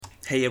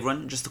Hey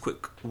everyone, just a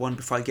quick one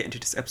before I get into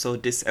this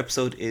episode. This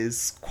episode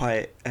is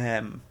quite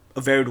a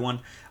varied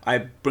one. I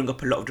bring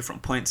up a lot of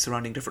different points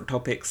surrounding different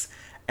topics.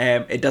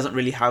 It doesn't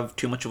really have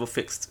too much of a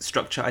fixed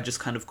structure. I just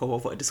kind of go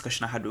over a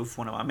discussion I had with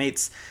one of my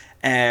mates.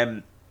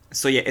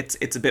 So yeah,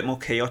 it's a bit more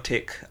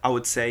chaotic, I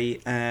would say.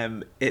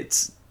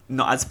 It's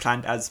not as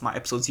planned as my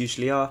episodes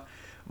usually are.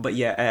 But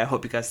yeah, I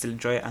hope you guys still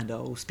enjoy it, and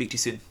I'll speak to you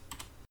soon.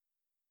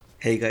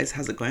 Hey guys,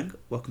 how's it going?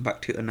 Welcome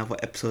back to another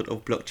episode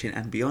of Blockchain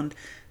and Beyond.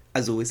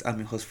 As always, I'm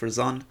your host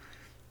Farzan.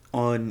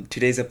 On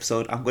today's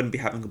episode, I'm going to be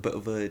having a bit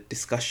of a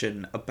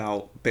discussion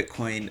about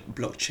Bitcoin,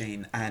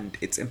 blockchain, and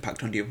its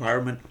impact on the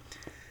environment.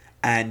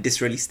 And this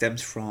really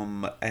stems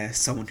from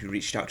someone who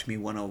reached out to me,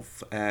 one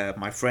of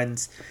my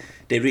friends.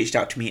 They reached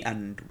out to me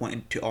and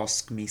wanted to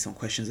ask me some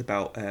questions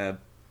about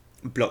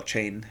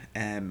blockchain,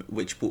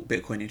 which brought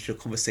Bitcoin into the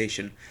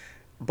conversation,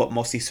 but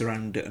mostly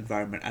surrounding the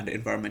environment and the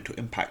environmental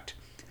impact.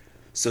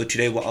 So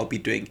today what I'll be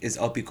doing is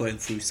I'll be going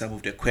through some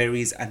of their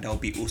queries and I'll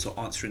be also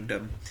answering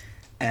them.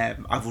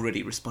 I've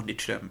already responded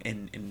to them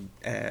in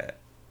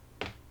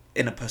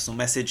a personal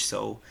message,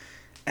 so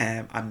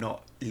I'm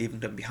not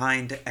leaving them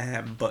behind.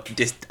 But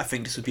I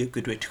think this would be a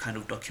good way to kind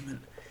of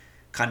document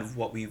kind of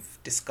what we've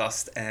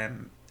discussed,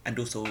 and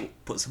also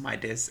put some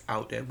ideas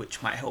out there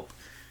which might help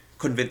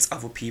convince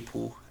other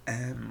people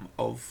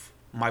of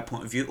my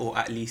point of view, or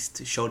at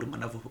least show them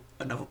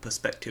another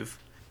perspective.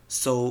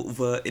 So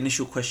the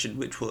initial question,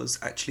 which was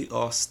actually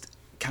asked,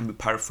 can be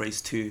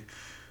paraphrased to: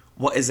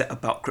 what is it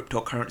about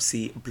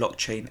cryptocurrency,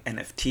 blockchain,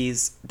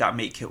 NFTs that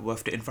make it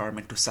worth the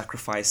environmental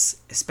sacrifice,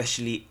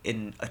 especially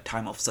in a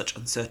time of such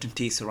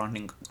uncertainty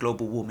surrounding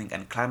global warming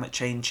and climate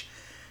change?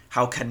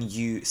 How can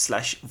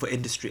you/the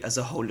industry as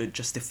a whole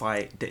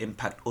justify the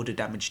impact or the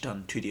damage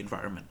done to the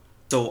environment?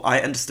 So I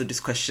understood this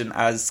question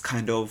as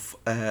kind of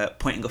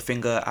pointing a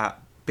finger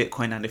at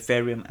Bitcoin and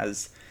Ethereum,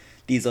 as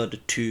these are the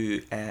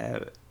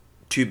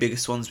two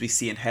biggest ones we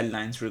see in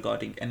headlines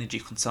regarding energy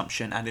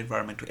consumption and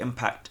environmental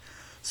impact.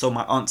 So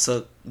my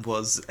answer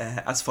was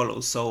as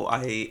follows. So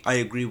I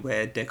agree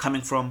where they're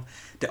coming from.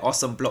 There are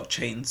some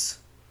blockchains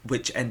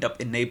which end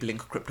up enabling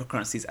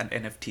cryptocurrencies and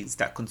NFTs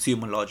that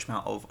consume a large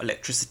amount of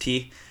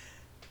electricity.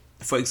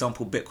 For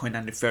example, Bitcoin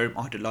and Ethereum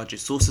are the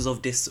largest sources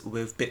of this,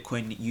 with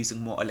Bitcoin using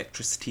more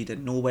electricity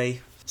than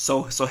Norway.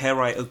 So here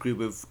I agree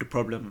with the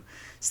problem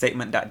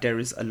statement that there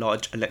is a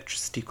large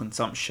electricity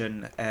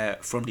consumption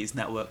from these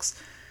networks.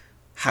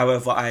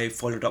 However, I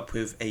followed up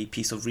with a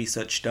piece of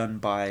research done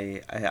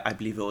by, I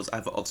believe it was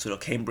either Oxford or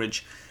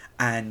Cambridge,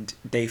 and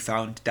they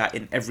found that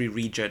in every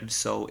region,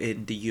 so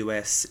in the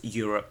US,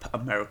 Europe,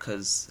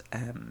 Americas,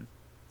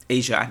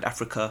 Asia and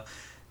Africa,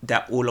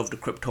 that all of the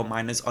crypto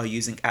miners are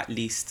using at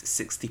least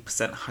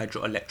 60%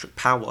 hydroelectric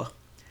power.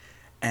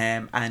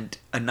 And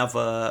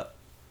another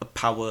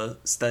power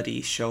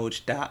study showed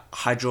that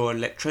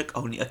hydroelectric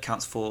only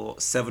accounts for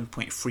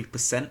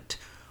 7.3%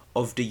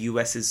 of the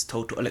US's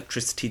total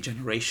electricity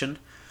generation.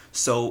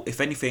 So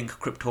if anything,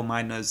 crypto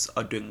miners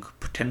are doing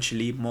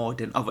potentially more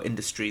than other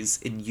industries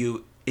in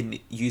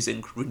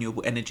using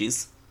renewable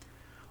energies.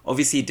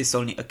 Obviously, this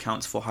only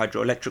accounts for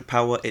hydroelectric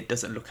power. It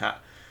doesn't look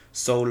at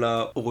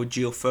solar or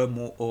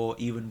geothermal or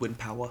even wind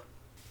power.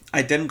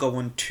 I then go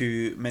on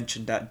to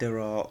mention that there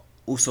are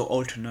also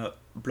alternate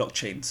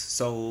blockchains.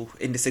 So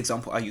in this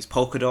example, I use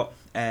Polkadot.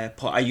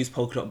 I use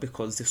Polkadot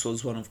because this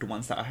was one of the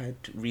ones that I had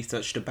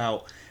researched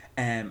about,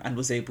 and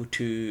was able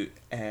to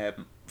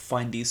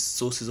find these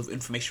sources of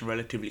information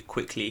relatively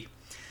quickly.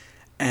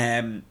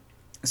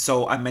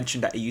 So I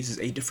mentioned that it uses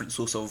a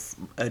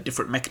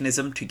different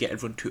mechanism to get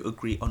everyone to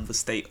agree on the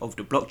state of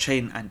the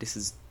blockchain, and this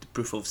is the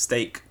proof of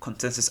stake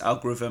consensus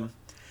algorithm,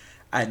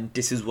 and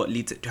this is what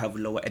leads it to have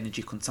lower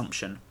energy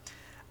consumption.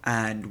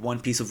 And one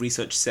piece of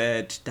research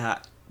said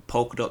that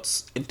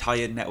Polkadot's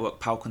entire network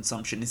power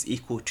consumption is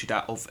equal to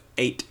that of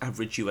 8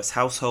 average US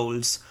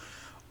households,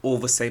 or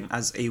the same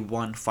as a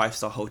 1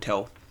 5-star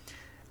hotel.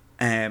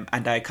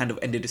 And I kind of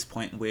ended this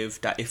point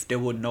with that if there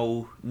were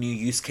no new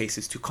use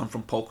cases to come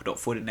from Polkadot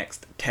for the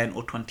next 10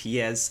 or 20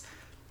 years,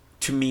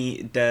 to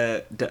me,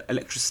 the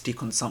electricity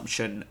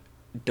consumption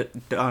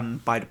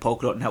done by the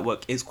Polkadot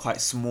network is quite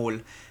small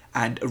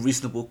and a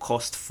reasonable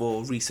cost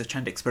for research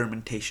and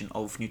experimentation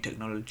of new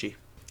technology.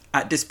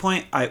 At this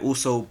point, I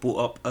also brought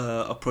up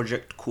a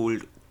project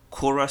called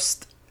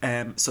Chorust.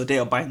 So they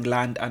are buying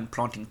land and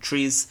planting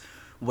trees,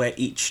 where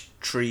each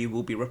tree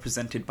will be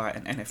represented by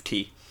an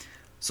NFT.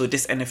 So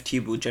this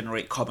NFT will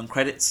generate carbon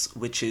credits,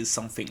 which is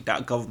something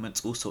that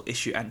governments also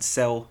issue and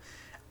sell,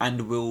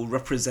 and will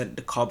represent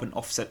the carbon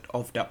offset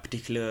of that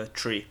particular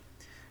tree.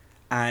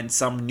 And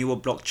some newer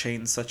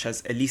blockchains such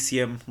as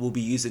Elysium will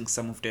be using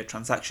some of their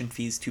transaction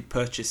fees to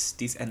purchase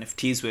these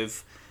NFTs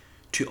with,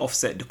 to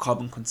offset the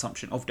carbon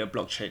consumption of their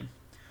blockchain.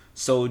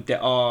 So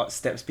there are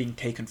steps being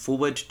taken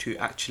forward to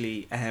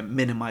actually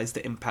minimize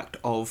the impact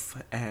on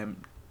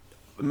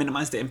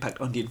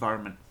the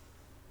environment.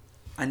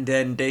 And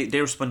then they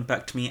responded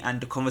back to me,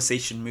 and the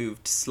conversation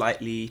moved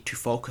slightly to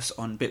focus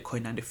on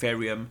Bitcoin and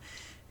Ethereum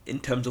in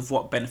terms of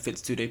what benefits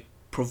do they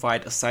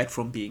provide aside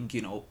from being,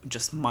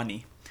 just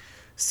money.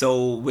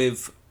 So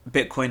with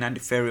Bitcoin and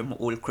Ethereum,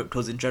 all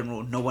cryptos in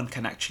general, no one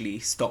can actually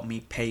stop me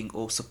paying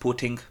or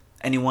supporting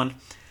anyone,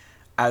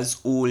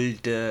 as all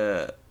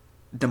the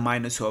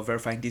miners who are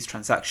verifying these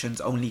transactions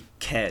only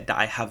care that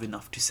I have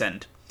enough to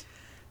send.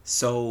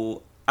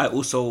 So I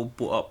also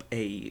brought up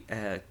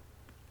a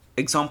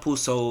example.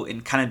 So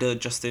in Canada,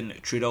 Justin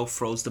Trudeau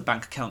froze the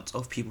bank accounts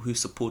of people who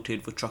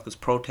supported the truckers'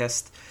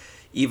 protest,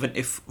 even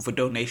if the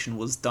donation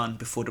was done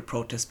before the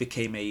protest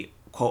became a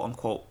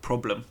quote-unquote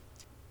problem.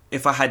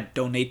 If I had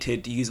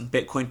donated using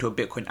Bitcoin to a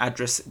Bitcoin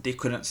address, they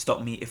couldn't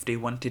stop me if they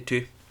wanted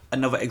to.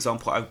 Another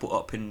example I've brought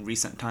up in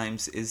recent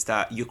times is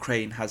that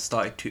Ukraine has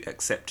started to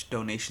accept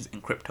donations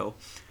in crypto.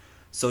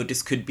 So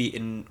this could be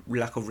in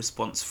lack of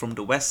response from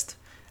the West,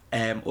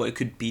 or it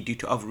could be due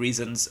to other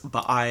reasons,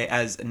 but I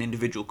as an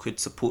individual could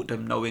support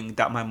them knowing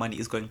that my money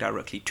is going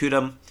directly to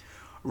them,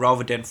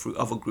 rather than through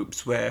other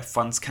groups where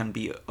funds can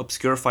be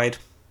obscurified.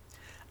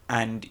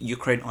 And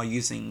Ukraine are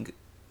using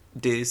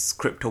this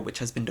crypto which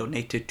has been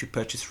donated to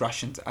purchase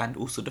rations and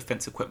also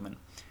defense equipment.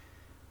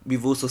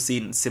 We've also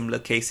seen similar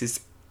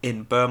cases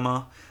in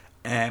Burma,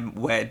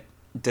 where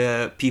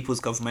the people's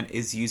government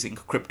is using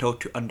crypto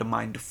to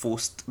undermine the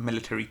forced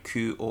military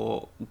coup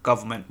or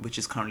government which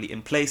is currently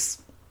in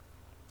place.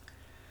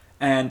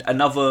 And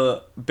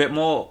another bit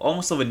more,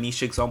 almost of a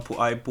niche example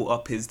I brought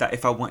up is that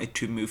if I wanted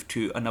to move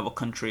to another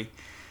country,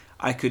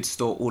 I could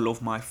store all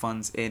of my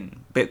funds in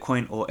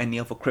Bitcoin or any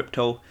other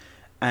crypto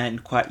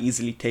and quite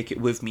easily take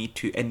it with me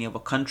to any other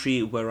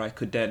country, where I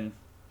could then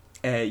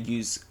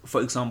use,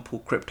 for example,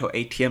 crypto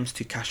ATMs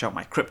to cash out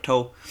my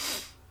crypto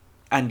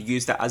and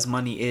use that as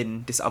money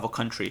in this other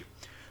country.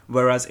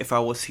 Whereas if I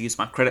was to use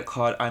my credit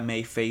card, I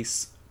may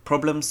face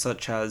problems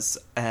such as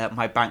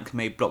my bank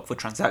may block the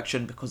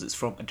transaction because it's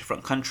from a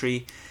different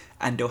country,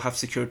 and they'll have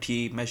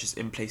security measures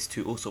in place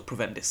to also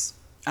prevent this.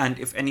 And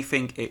if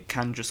anything, it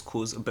can just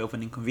cause a bit of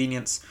an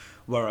inconvenience,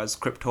 whereas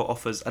crypto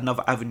offers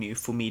another avenue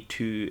for me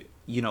to,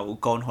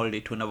 go on holiday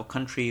to another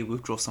country,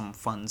 withdraw some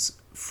funds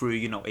through,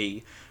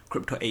 a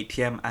crypto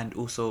ATM, and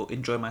also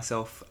enjoy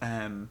myself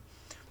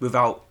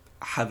without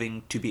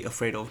having to be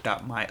afraid of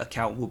that my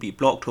account will be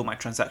blocked or my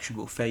transaction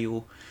will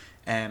fail,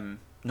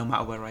 no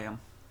matter where I am.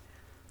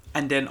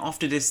 And then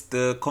after this,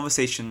 the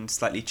conversation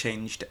slightly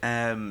changed.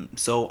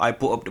 So I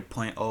brought up the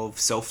point of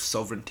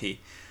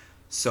self-sovereignty.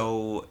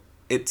 So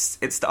it's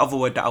the other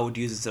word that I would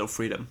use instead of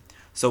freedom.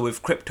 So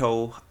with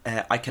crypto,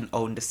 I can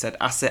own the said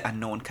asset and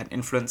no one can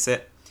influence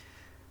it.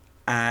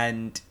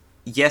 And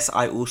yes,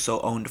 I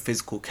also own the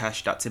physical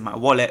cash that's in my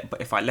wallet,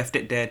 but if I left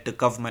it there, the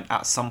government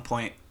at some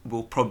point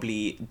will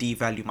probably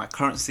devalue my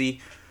currency,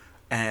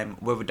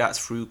 whether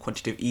that's through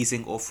quantitative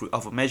easing or through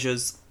other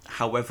measures.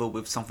 However,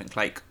 with something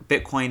like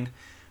Bitcoin,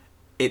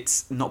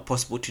 it's not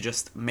possible to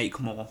just make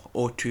more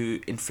or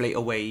to inflate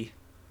away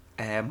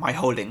my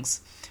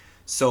holdings.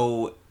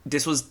 So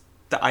this was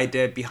the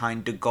idea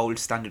behind the gold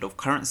standard of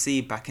currency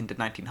back in the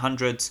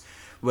 1900s,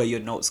 where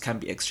your notes can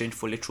be exchanged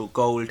for literal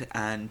gold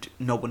and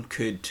no one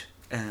could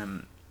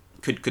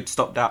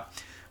stop that.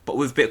 But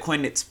with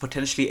Bitcoin, it's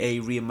potentially a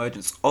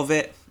re-emergence of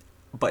it,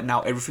 but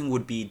now everything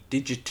would be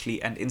digitally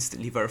and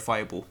instantly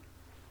verifiable.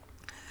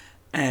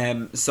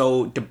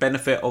 So the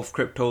benefit of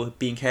crypto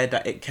being here,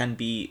 that it can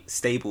be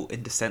stable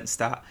in the sense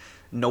that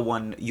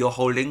your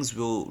holdings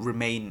will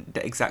remain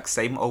the exact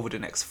same over the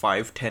next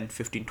 5, 10,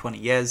 15, 20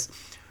 years.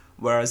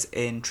 Whereas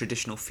in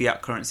traditional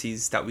fiat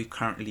currencies that we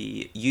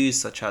currently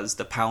use, such as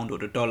the pound or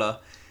the dollar,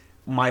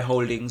 my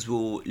holdings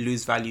will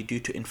lose value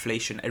due to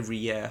inflation every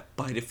year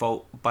by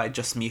default, by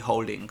just me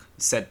holding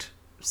said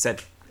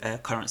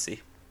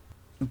currency.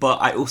 But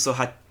I also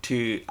had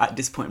to, at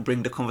this point,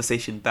 bring the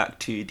conversation back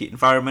to the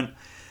environment.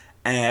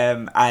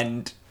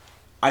 And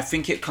I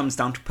think it comes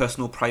down to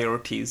personal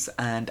priorities,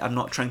 and I'm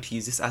not trying to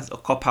use this as a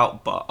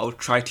cop-out, but I'll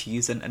try to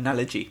use an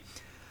analogy.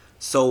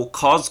 So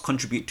cars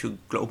contribute to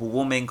global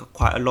warming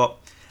quite a lot,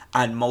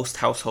 and most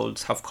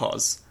households have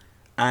cars.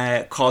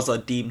 Cars are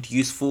deemed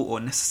useful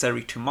or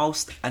necessary to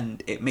most,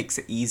 and it makes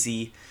it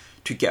easy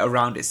to get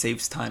around, it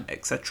saves time,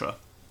 etc.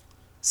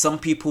 Some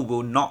people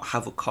will not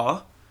have a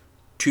car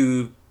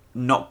to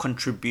not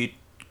contribute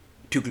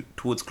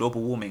towards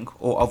global warming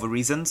or other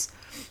reasons.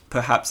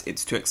 Perhaps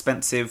it's too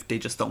expensive, they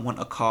just don't want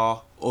a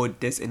car, or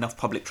there's enough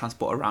public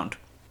transport around.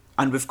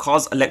 And with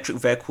cars, electric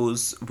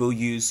vehicles will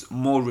use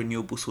more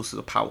renewable sources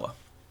of power.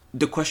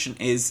 The question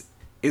is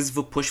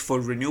the push for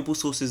renewable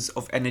sources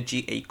of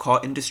energy a car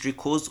industry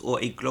cause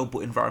or a global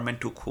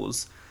environmental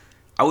cause?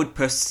 I would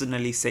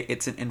personally say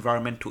it's an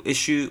environmental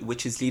issue,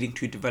 which is leading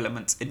to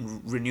developments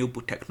in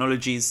renewable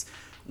technologies,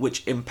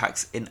 which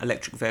impacts in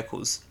electric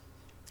vehicles.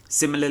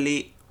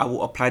 Similarly, I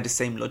will apply the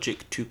same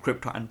logic to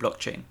crypto and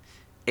blockchain.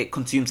 It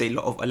consumes a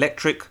lot of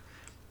electric,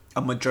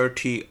 a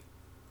majority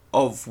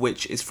of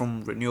which is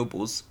from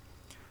renewables.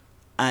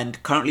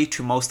 And currently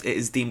to most it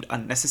is deemed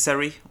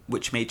unnecessary,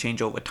 which may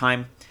change over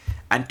time.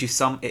 And to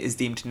some it is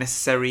deemed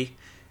necessary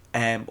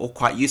or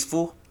quite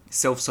useful,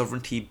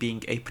 self-sovereignty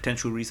being a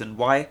potential reason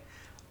why.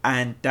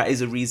 And that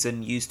is a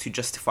reason used to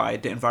justify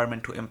the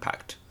environmental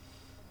impact.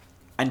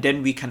 And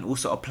then we can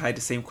also apply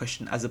the same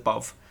question as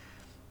above.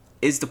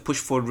 is the push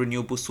for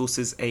renewable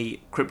sources a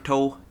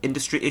crypto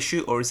industry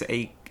issue or is it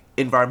a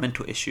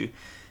environmental issue?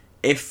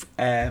 If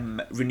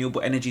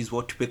renewable energies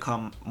were to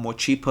become more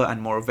cheaper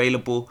and more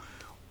available,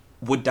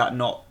 would that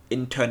not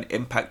in turn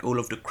impact all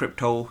of the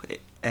crypto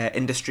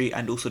industry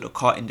and also the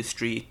car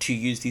industry to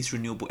use these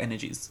renewable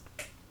energies?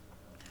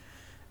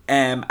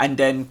 And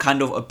then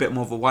kind of a bit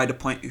more of a wider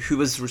point,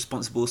 who is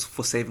responsible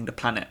for saving the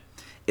planet?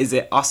 Is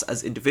it us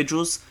as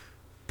individuals?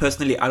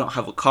 Personally, I don't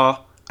have a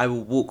car. I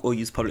will walk or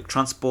use public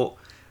transport.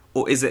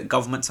 Or is it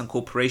governments and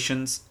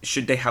corporations?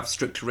 Should they have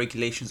stricter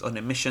regulations on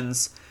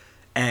emissions?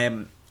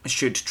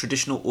 Should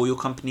traditional oil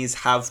companies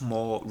have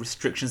more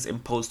restrictions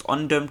imposed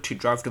on them to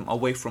drive them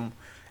away from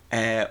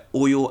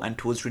oil and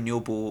towards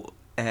renewable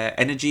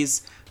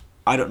energies?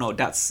 I don't know.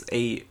 That's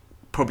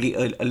probably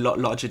a lot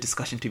larger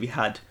discussion to be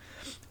had.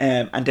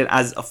 And then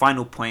as a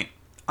final point,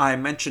 I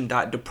mentioned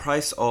that the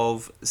price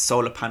of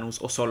solar panels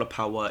or solar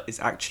power is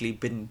actually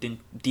been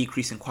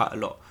decreasing quite a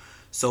lot.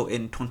 So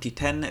in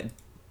 2010,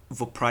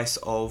 the price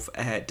of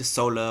the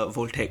solar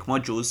voltaic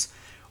modules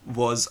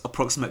was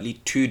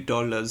approximately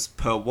 $2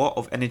 per watt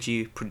of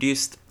energy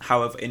produced.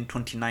 However, in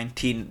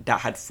 2019, that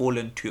had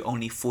fallen to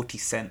only 40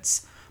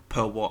 cents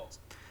per watt.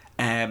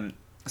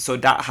 So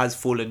that has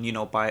fallen,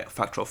 by a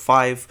factor of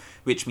 5,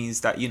 which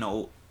means that,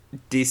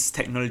 this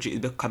technology is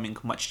becoming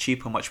much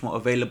cheaper, much more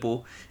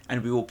available,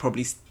 and we will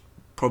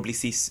probably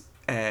see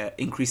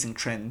increasing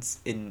trends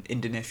in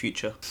the near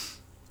future.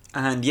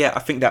 And yeah, I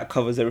think that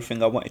covers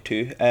everything I wanted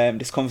to.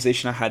 This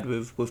conversation I had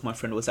with my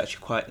friend was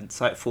actually quite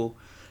insightful.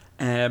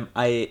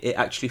 It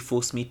actually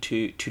forced me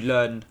to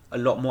learn a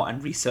lot more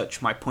and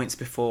research my points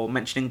before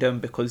mentioning them,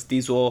 because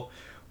these were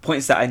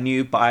points that I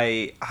knew but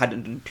I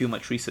hadn't done too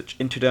much research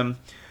into them.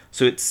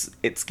 So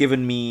it's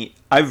given me,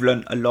 I've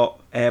learned a lot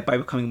by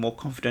becoming more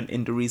confident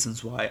in the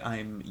reasons why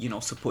I'm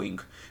supporting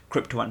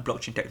crypto and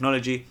blockchain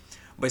technology.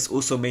 But it's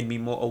also made me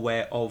more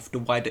aware of the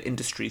wider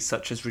industries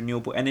such as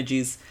renewable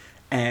energies.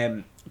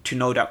 To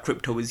know that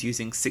crypto is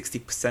using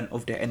 60%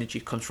 of their energy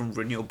comes from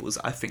renewables,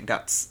 I think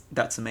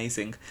that's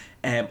amazing.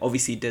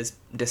 Obviously, there's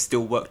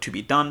still work to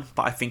be done,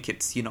 but I think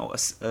it's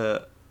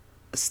a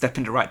step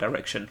in the right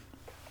direction.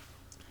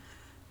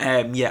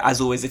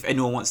 As always, if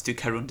anyone wants to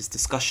carry on this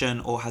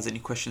discussion or has any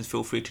questions,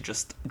 feel free to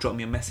just drop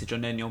me a message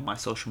on any of my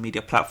social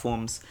media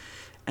platforms.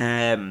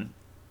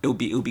 It'll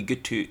be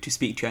good to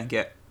speak to you and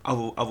get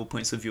other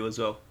points of view as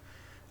well.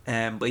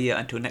 But yeah,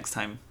 until next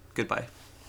time, goodbye.